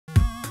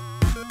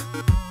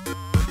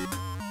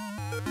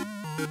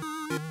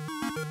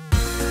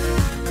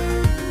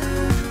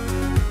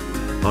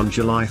On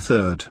July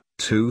 3,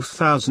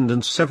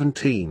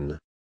 2017,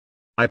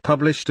 I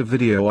published a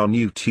video on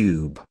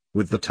YouTube,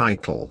 with the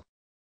title,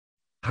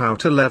 How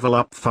to Level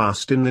Up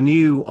Fast in the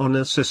New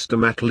Honor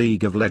System at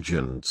League of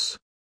Legends,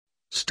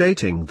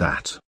 stating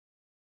that,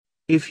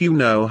 if you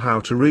know how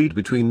to read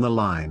between the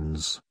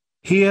lines,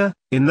 here,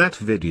 in that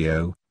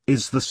video,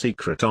 is the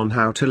secret on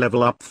how to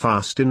level up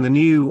fast in the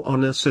new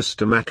honor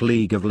system at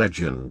League of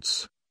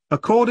Legends,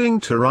 according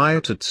to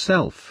Riot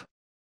itself.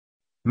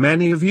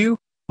 Many of you,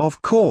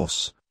 of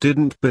course,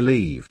 didn't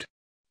believe.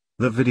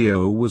 The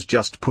video was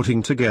just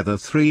putting together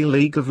 3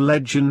 League of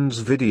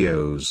Legends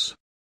videos.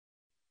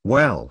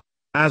 Well,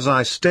 as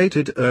I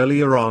stated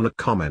earlier on a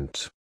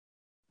comment,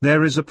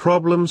 there is a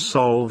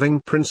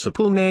problem-solving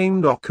principle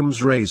named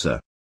Occam's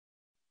razor.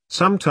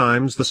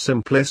 Sometimes the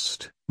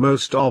simplest,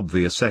 most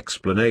obvious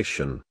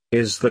explanation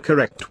is the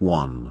correct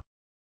one.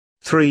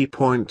 3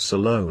 points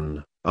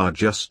alone are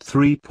just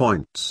 3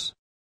 points.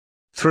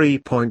 3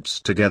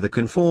 points together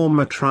can form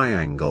a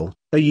triangle,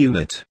 a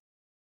unit.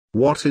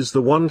 What is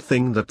the one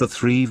thing that the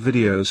 3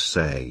 videos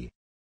say?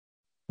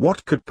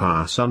 What could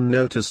pass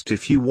unnoticed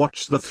if you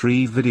watch the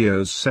 3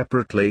 videos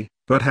separately,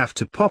 but have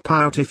to pop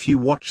out if you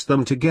watch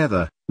them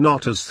together,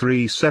 not as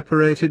 3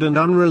 separated and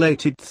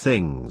unrelated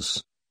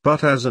things,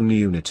 but as an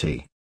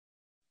unity?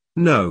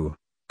 No,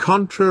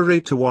 contrary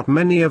to what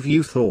many of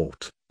you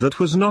thought, that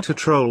was not a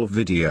troll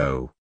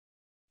video.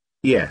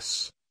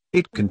 Yes,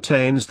 it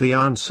contains the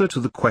answer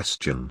to the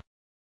question.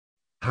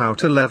 How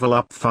to level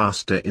up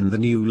faster in the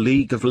new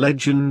League of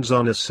Legends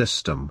honor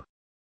system.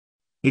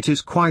 It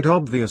is quite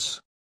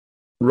obvious.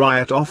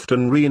 Riot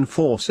often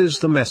reinforces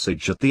the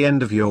message at the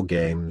end of your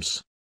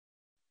games.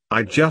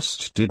 I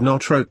just did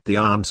not write the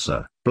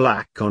answer,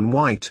 black on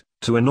white,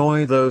 to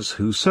annoy those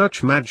who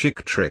search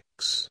magic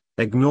tricks,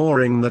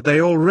 ignoring that they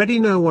already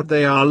know what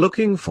they are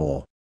looking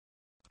for.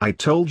 I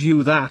told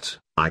you that,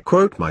 I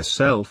quote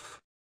myself,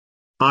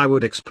 I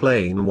would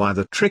explain why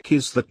the trick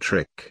is the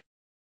trick.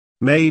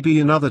 Maybe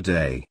another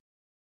day.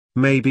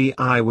 Maybe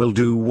I will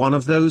do one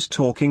of those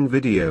talking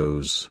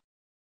videos,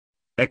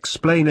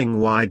 explaining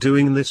why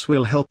doing this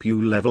will help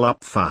you level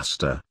up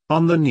faster,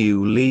 on the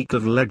new League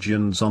of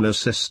Legends honor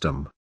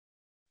system.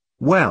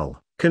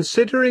 Well,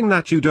 considering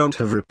that you don't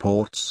have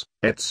reports,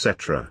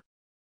 etc.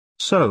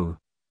 So,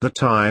 the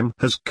time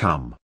has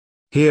come.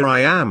 Here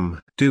I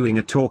am, doing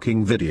a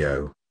talking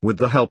video, with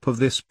the help of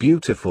this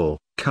beautiful,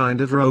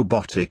 kind of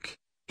robotic,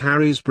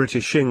 Harry's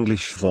British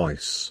English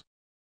voice.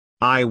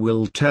 I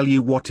will tell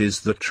you what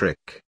is the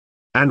trick,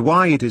 and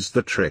why it is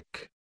the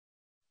trick.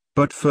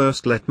 But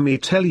first let me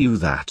tell you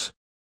that,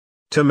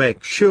 to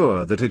make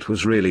sure that it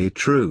was really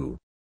true,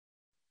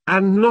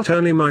 and not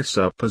only my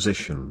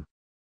supposition.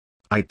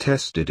 I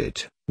tested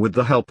it, with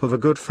the help of a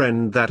good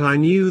friend that I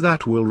knew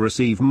that will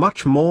receive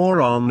much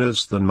more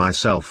honors than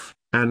myself,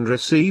 and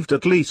received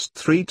at least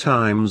 3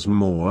 times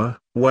more,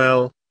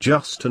 well,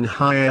 just an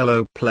high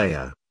elo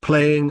player,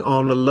 playing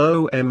on a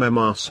low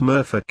MMR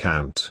Smurf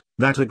account,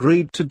 that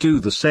agreed to do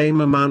the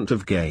same amount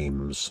of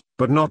games,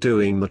 but not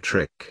doing the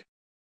trick.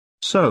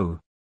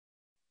 So,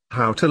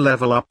 how to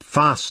level up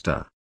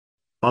faster?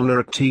 Honor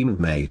a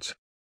teammate.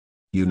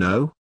 You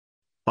know?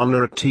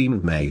 Honor a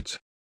teammate.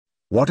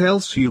 What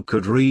else you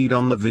could read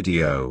on the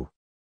video?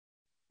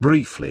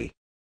 Briefly.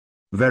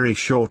 Very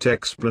short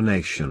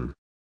explanation.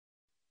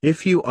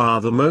 If you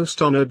are the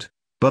most honored,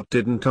 but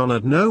didn't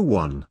honor no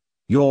one,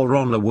 your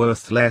honor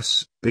worth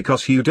less,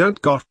 because you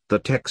don't got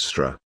that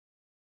extra.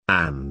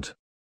 And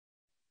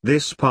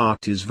this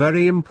part is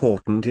very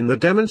important in the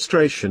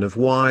demonstration of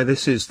why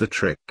this is the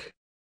trick.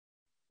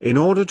 In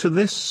order to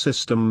this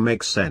system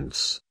make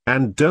sense,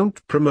 and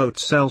don't promote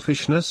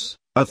selfishness,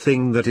 a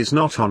thing that is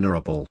not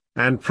honorable,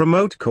 and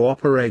promote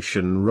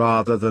cooperation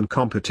rather than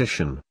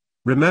competition.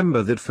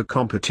 Remember that for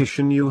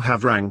competition you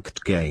have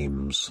ranked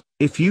games.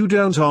 If you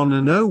don't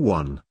honor no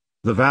one,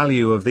 the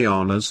value of the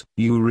honors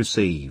you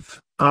receive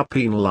are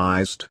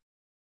penalized.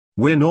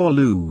 Win or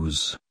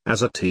lose,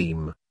 as a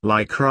team,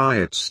 like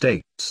Riot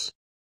states.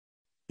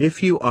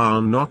 If you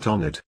are not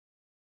honored,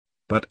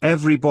 but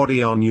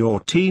everybody on your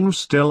team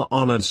still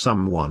honored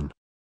someone,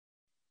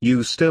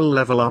 you still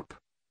level up,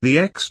 the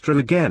extra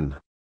again.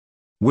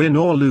 Win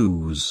or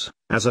lose,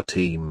 as a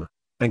team,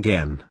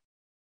 again.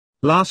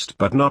 Last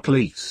but not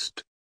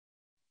least,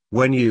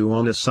 when you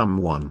honor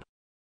someone,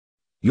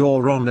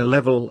 your honor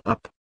level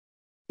up.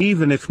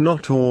 Even if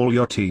not all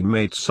your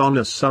teammates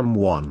honor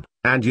someone,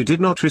 and you did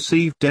not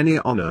receive any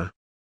honor.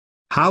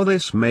 How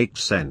this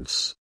makes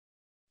sense?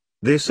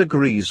 This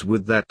agrees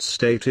with that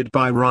stated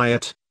by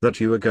Riot, that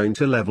you are going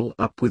to level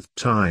up with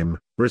time,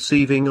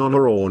 receiving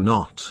honor or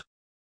not.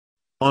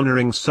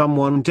 Honoring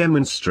someone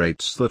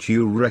demonstrates that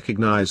you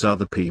recognize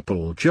other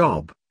people's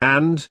job,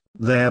 and,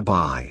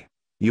 thereby,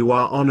 you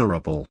are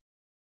honorable.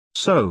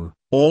 So,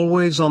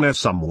 always honor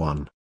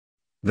someone.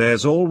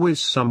 There's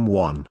always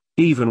someone,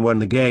 even when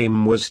the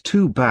game was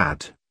too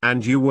bad,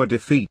 and you were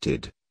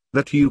defeated,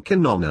 that you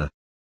can honor.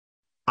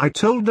 I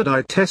told that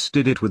I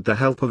tested it with the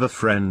help of a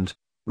friend,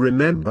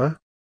 remember?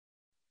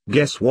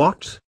 Guess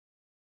what?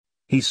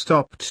 He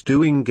stopped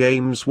doing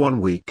games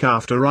 1 week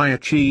after I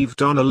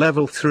achieved on a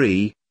level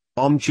 3,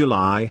 on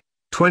July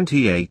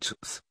 28,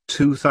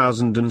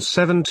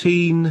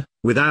 2017,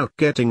 without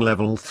getting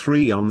level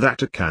 3 on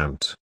that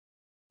account.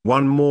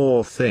 One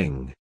more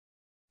thing.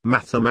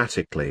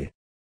 Mathematically,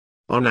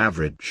 on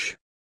average,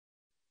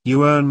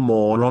 you earn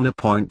more honor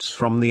points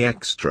from the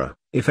extra,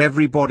 if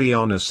everybody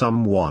honors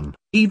someone,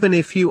 even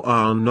if you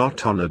are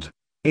not honored,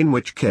 in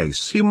which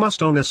case you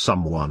must honor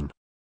someone,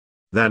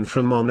 than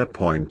from honor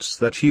points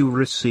that you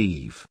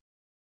receive.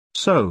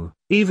 So,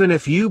 even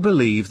if you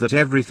believe that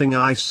everything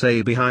I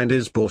say behind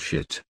is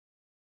bullshit,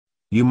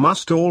 you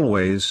must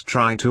always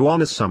try to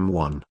honor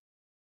someone.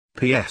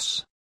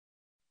 PS.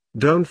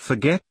 Don't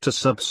forget to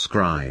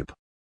subscribe.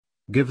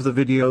 Give the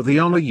video the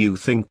honor you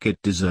think it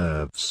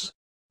deserves.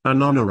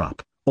 An honor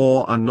up,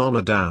 or an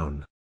honor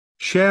down.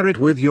 Share it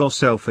with your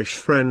selfish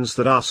friends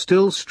that are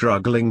still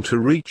struggling to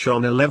reach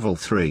honor level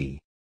 3.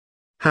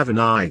 Have a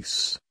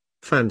nice,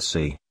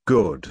 fancy,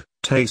 good,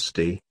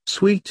 tasty,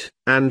 sweet,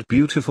 and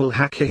beautiful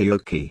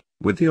hakiyoki,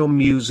 with your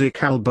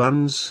music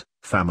albums,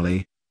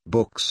 family,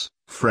 books,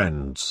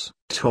 friends,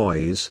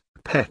 toys,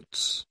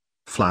 pets,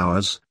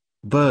 flowers,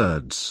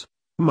 birds,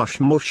 mush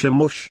musha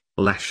mush,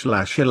 lash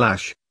lasha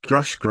lash,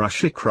 crush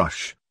crushy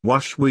crush,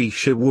 wash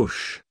weesha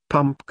whoosh,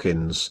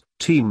 pumpkins,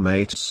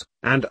 teammates,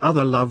 and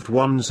other loved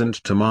ones and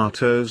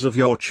tomatoes of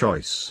your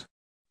choice.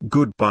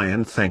 Goodbye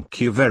and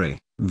thank you very,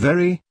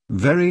 very,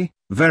 very,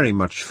 very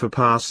much for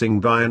passing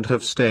by and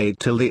have stayed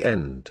till the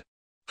end.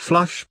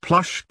 Flush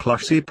plush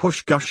clushy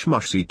push gush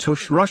mushy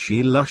tush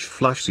rushy lush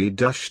flushy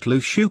dush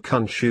lushu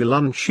kunshu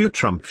lunshu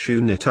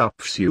trumpshu knit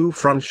upshu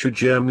frontshu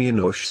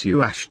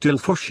germianushshu ashtil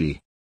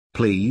fushy.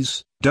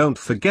 Please, don't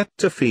forget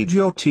to feed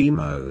your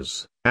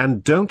teamos,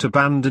 and don't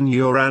abandon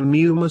your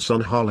amumus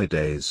on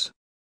holidays.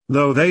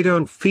 Though they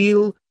don't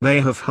feel, they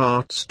have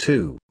hearts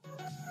too.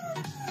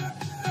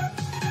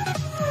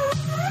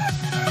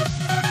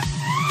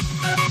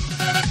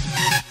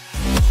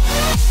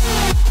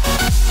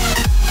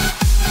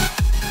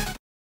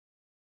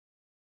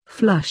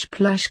 Flush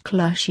plush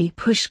clushy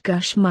push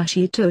gush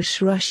mushy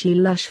tush rushy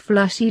lush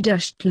flushy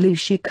dush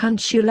lushy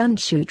kunshu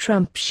lunshu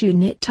trumpshu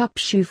knit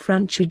upshu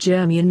frontshu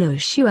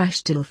germianushu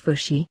ashtil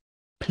fushy.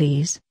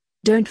 Please,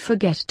 don't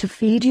forget to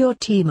feed your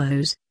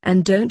teamos,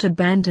 and don't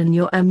abandon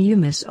your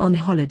amumus on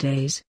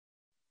holidays.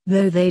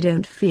 Though they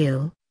don't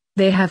feel,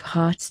 they have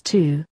hearts too.